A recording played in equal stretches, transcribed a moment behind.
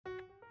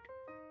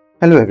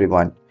Hello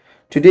everyone.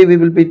 Today we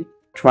will be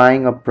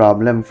trying a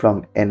problem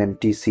from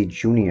NMTC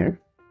Junior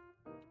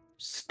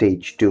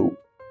Stage 2,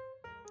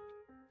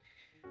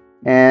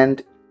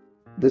 and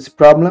this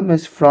problem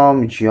is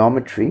from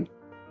geometry.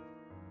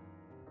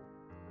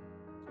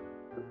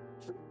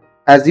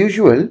 As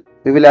usual,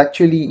 we will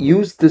actually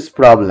use this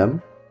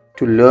problem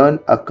to learn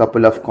a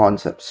couple of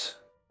concepts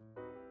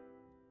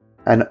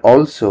and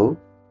also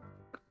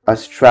a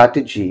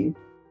strategy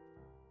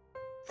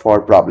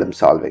for problem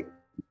solving.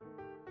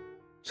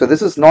 So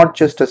this is not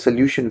just a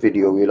solution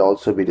video, we'll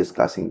also be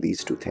discussing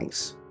these two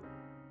things.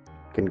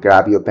 You can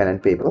grab your pen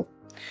and paper.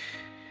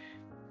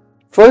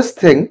 First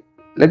thing,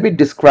 let me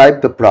describe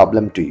the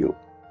problem to you.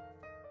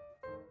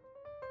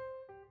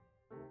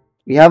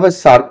 We have a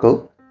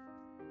circle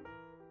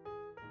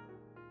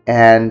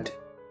and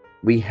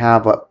we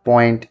have a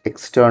point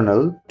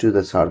external to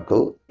the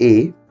circle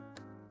A.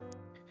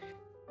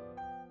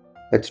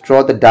 Let's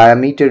draw the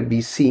diameter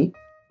BC.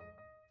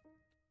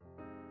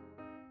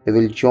 We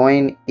will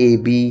join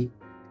AB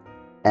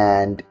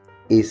and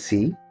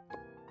AC.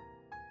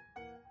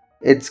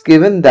 It's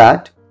given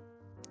that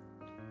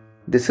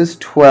this is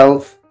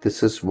 12,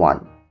 this is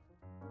 1.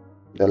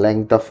 The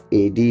length of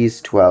AD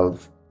is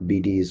 12,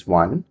 BD is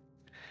 1.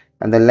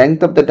 And the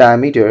length of the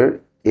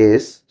diameter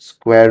is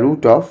square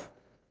root of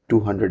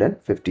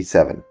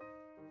 257.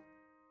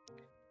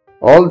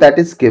 All that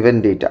is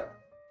given data.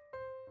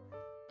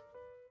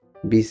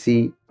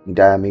 BC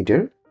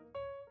diameter,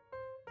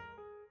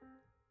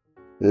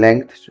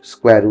 length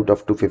square root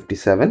of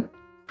 257,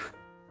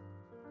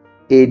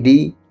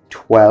 AD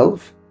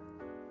 12,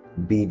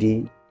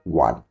 BD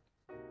 1.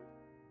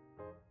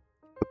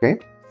 Okay.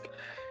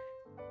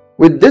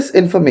 With this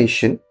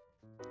information,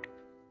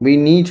 we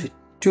need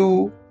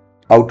two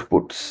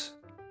outputs.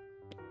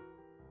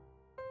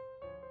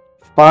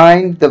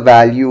 Find the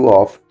value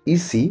of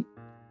EC,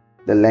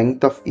 the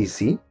length of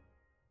EC,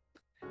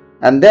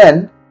 and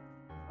then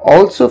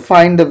also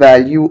find the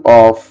value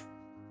of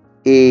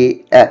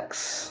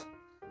AX.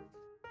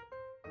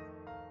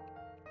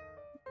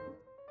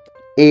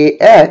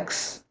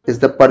 AX is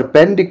the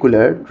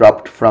perpendicular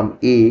dropped from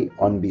A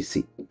on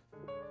BC.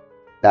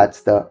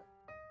 That's the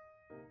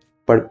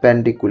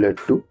perpendicular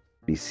to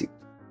BC.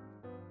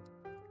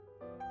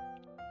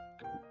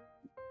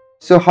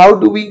 So how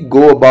do we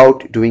go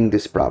about doing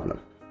this problem?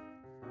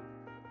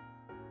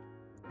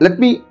 Let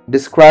me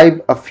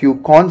describe a few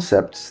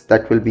concepts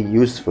that will be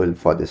useful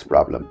for this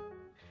problem,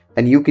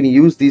 and you can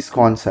use these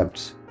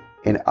concepts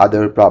in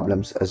other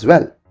problems as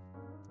well.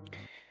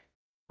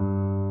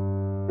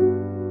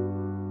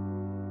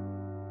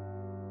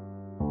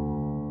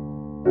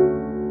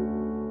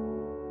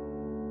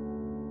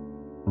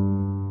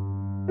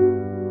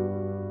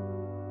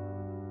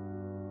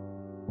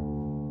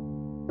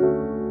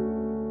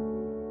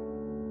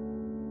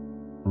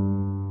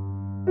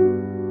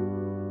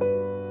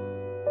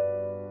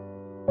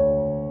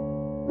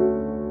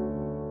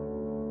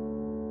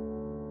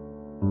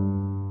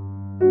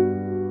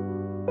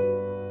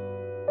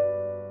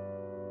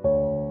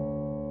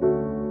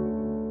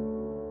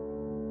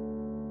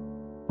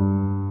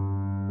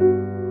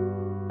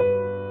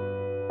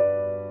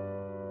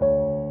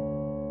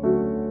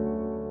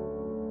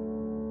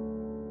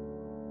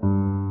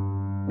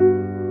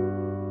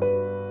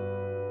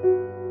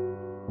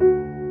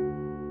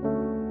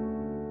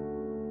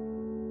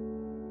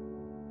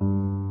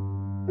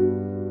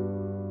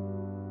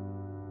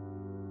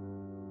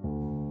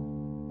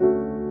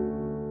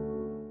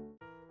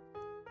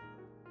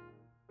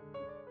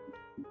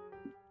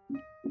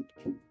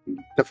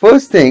 The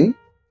first thing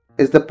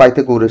is the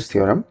Pythagoras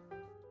theorem.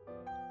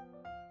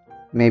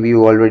 Maybe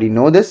you already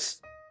know this.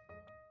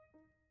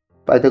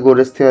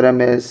 Pythagoras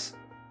theorem is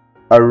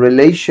a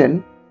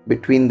relation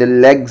between the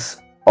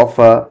legs of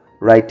a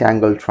right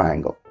angle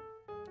triangle.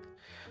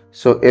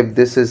 So if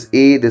this is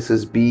A, this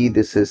is B,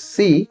 this is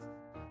C,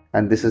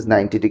 and this is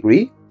 90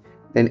 degree,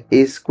 then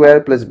A square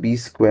plus B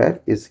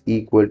square is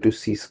equal to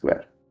C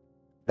square.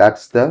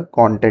 That's the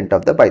content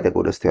of the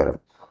Pythagoras theorem.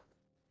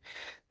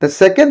 The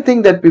second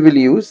thing that we will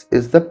use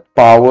is the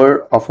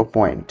power of a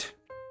point.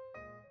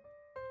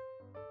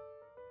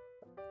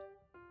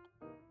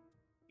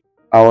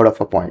 Power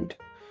of a point.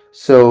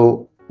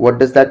 So what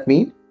does that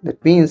mean?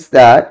 That means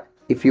that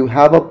if you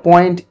have a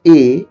point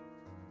A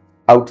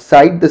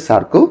outside the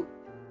circle,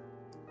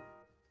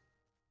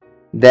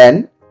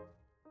 then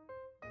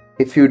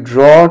if you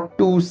draw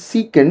two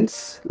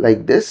secants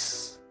like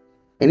this,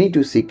 any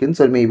two secants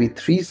or maybe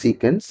three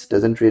secants,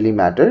 doesn't really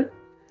matter.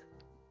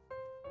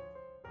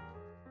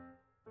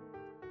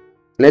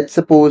 Let's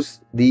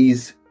suppose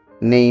these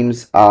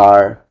names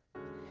are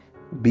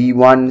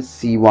B1,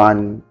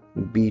 C1,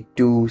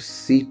 B2,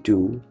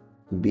 C2,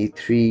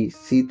 B3,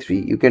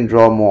 C3. You can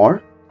draw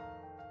more.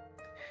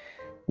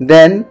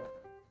 Then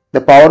the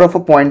power of a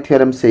point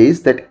theorem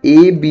says that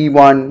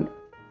AB1,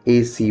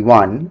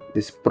 AC1,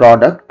 this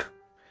product,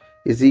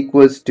 is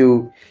equals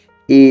to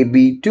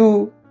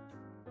AB2,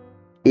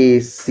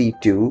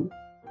 AC2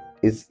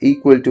 is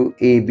equal to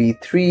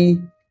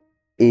AB3,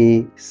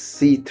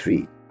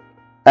 AC3.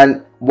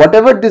 And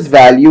whatever this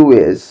value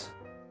is,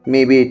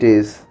 maybe it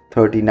is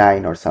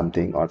 39 or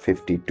something, or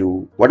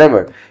 52,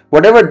 whatever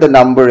the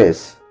number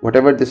is,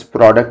 whatever this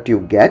product you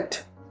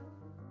get,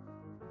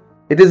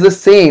 it is the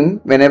same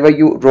whenever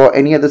you draw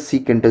any other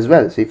secant as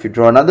well. So if you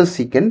draw another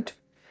secant,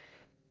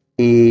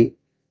 A,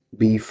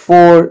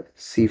 B4,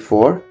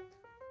 C4,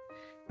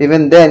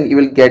 even then you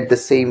will get the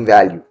same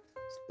value.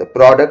 The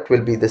product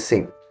will be the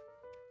same.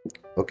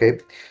 Okay.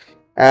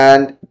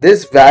 And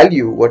this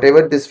value,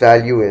 whatever this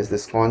value is,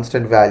 this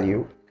constant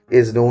value,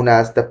 is known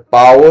as the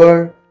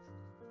power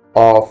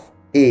of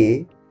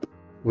A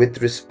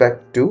with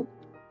respect to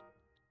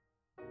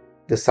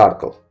the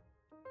circle.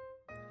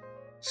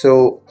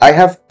 So I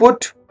have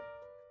put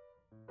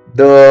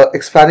the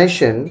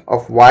explanation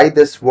of why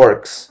this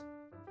works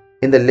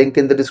in the link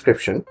in the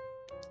description.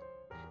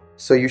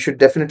 So you should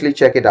definitely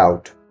check it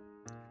out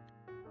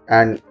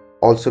and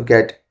also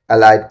get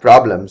allied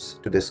problems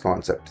to this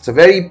concept. It's a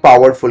very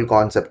powerful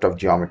concept of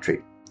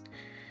geometry.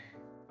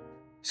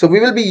 So we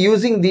will be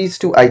using these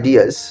two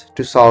ideas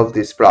to solve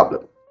this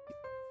problem.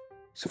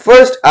 So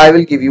first I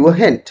will give you a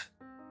hint,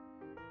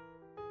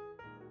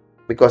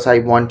 because I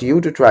want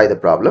you to try the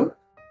problem.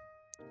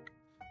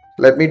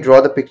 Let me draw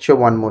the picture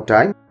one more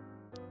time.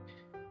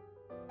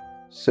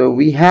 So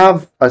we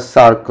have a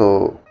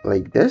circle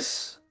like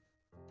this.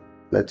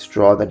 Let's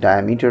draw the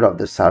diameter of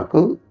the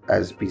circle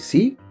as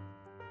BC.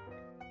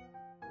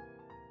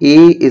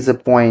 A is a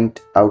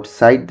point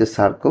outside the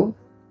circle.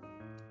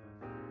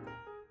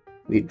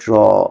 We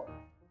draw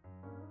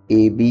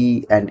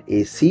AB and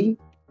AC,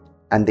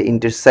 and they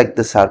intersect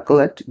the circle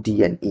at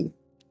D and E.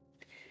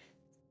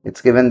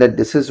 It's given that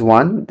this is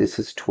 1, this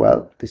is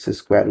 12, this is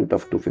square root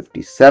of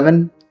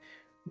 257.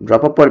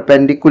 Drop a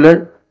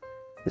perpendicular,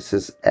 this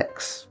is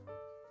X.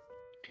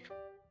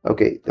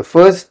 Okay, the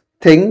first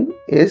thing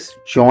is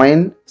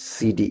join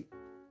CD.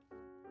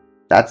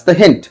 That's the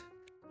hint.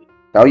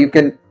 Now you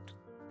can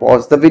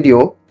pause the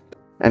video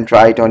and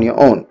try it on your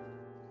own.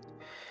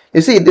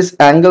 You see, this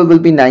angle will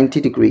be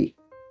 90 degree,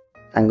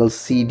 angle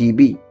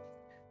CDB.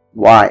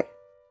 Why?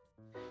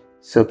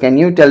 So can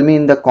you tell me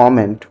in the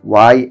comment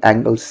why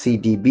angle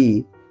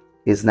CDB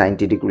is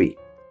 90 degree?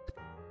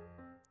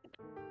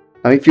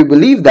 Now if you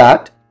believe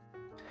that,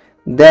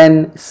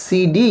 then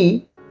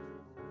CD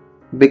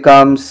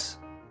becomes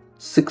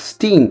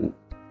 16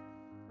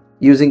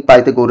 using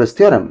Pythagoras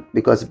theorem,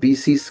 because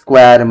BC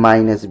square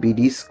minus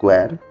BD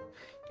square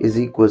is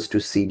equals to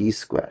CD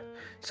square.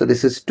 So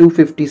this is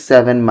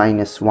 257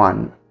 minus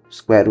 1,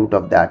 square root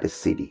of that is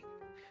CD,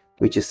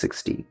 which is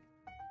 16.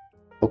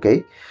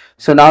 Okay,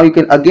 so now you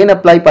can again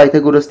apply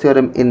Pythagoras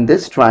theorem in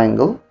this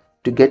triangle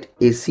to get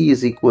AC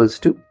is equals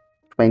to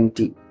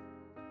 20.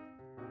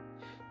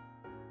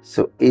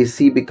 So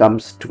AC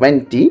becomes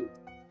 20.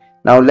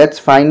 Now let's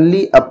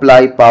finally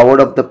apply power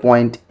of the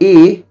point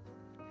A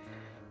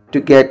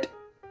to get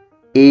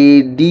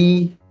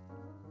AD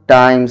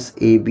times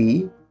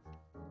AB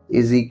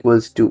is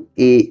equals to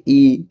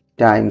AE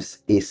times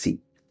AC,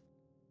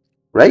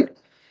 right?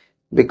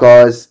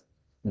 Because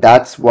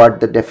that's what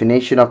the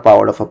definition of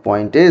power of a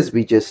point is.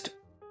 We just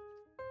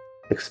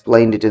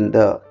explained it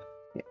a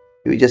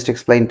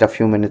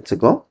few minutes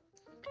ago.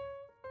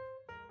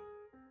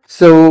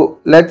 So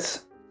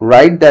let's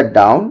write that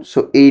down.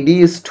 So AD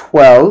is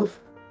 12,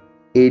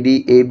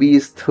 AB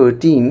is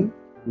 13,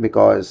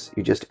 because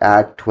you just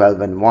add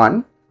 12 and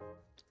 1.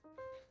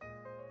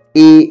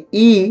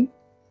 AE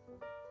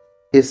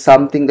is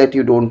something that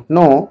you don't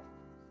know,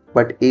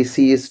 but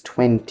AC is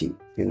 20,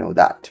 you know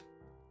that,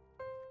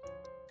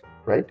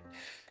 right?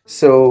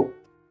 So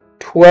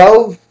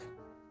 12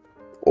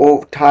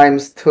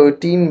 times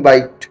 13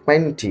 by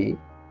 20,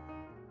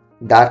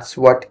 that's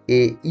what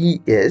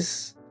AE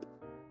is.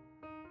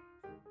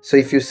 So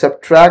if you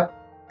subtract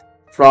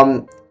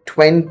from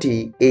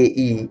 20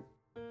 AE,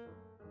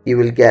 you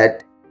will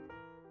get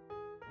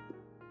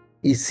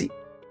EC.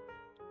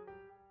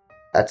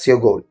 That's your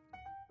goal.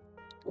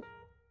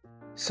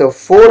 So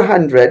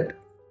 400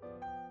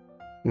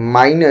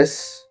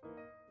 minus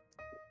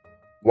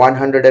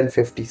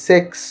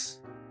 156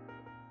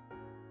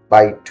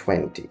 by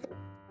 20.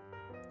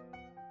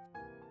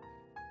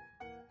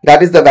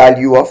 That is the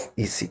value of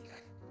EC.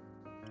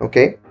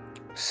 Okay,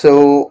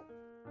 so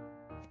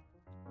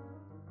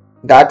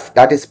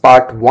that is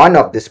part 1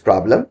 of this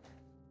problem.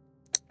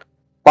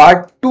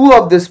 Part 2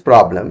 of this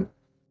problem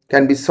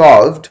can be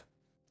solved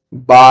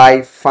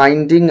by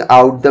finding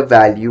out the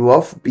value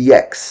of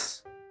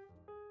Bx.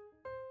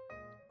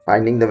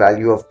 Finding the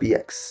value of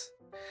Bx.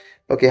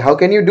 Okay, how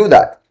can you do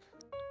that?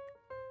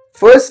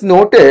 First,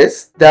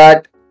 notice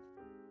that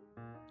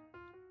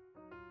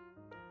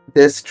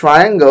this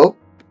triangle,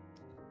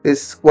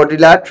 this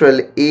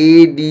quadrilateral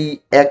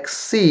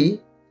ADXC,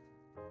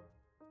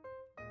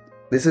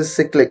 this is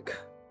cyclic,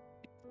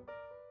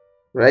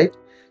 right?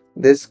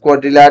 This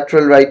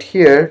quadrilateral right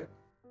here,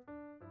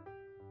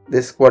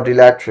 this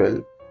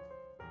quadrilateral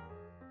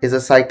is a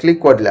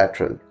cyclic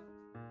quadrilateral.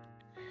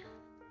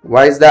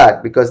 Why is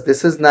that? Because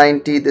this is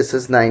 90, this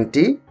is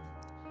 90,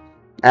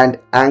 and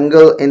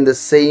angle in the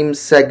same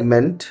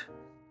segment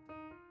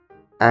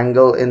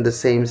angle in the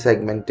same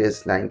segment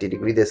is 90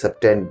 degree. They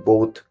subtend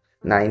both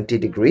 90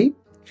 degree.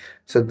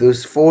 So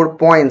those 4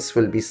 points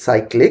will be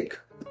cyclic.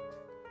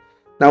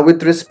 Now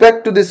with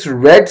respect to this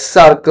red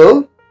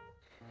circle,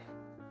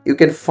 you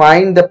can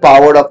find the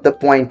power of the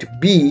point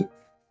B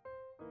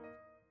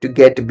to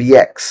get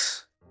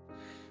Bx.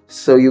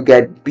 So you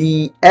get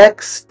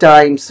Bx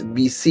times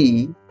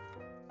Bc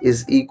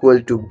is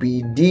equal to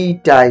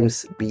Bd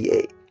times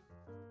Ba.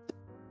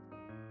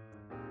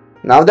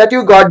 Now that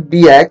you got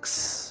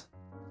Bx,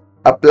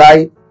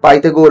 apply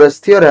Pythagoras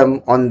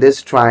theorem on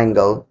this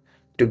triangle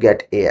to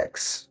get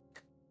Ax.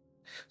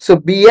 So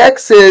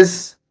Bx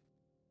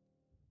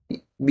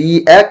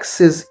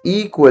is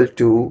equal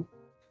to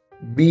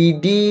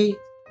Bd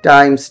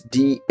times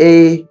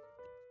dA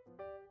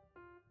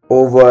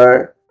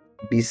over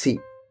BC.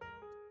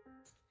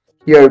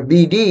 Here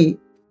Bd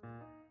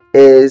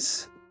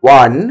is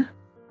 1,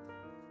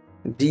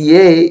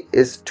 dA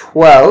is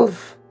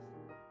 12,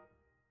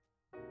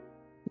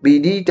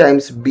 Bd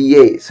times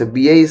Ba. So Ba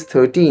is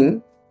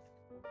 13,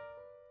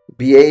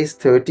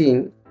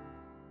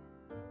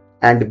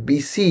 and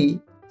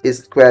BC is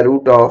square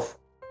root of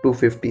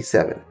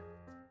 257.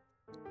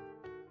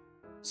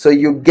 So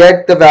you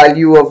get the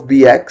value of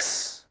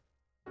Bx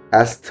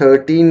as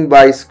 13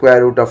 by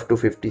square root of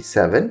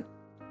 257.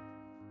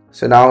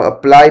 So now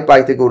apply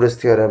Pythagoras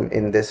theorem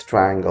in this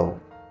triangle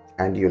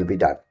and you'll be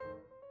done.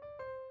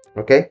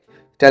 Okay,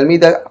 tell me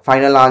the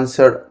final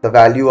answer, the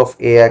value of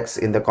Ax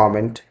in the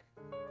comment,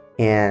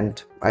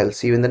 and I'll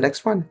see you in the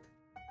next one.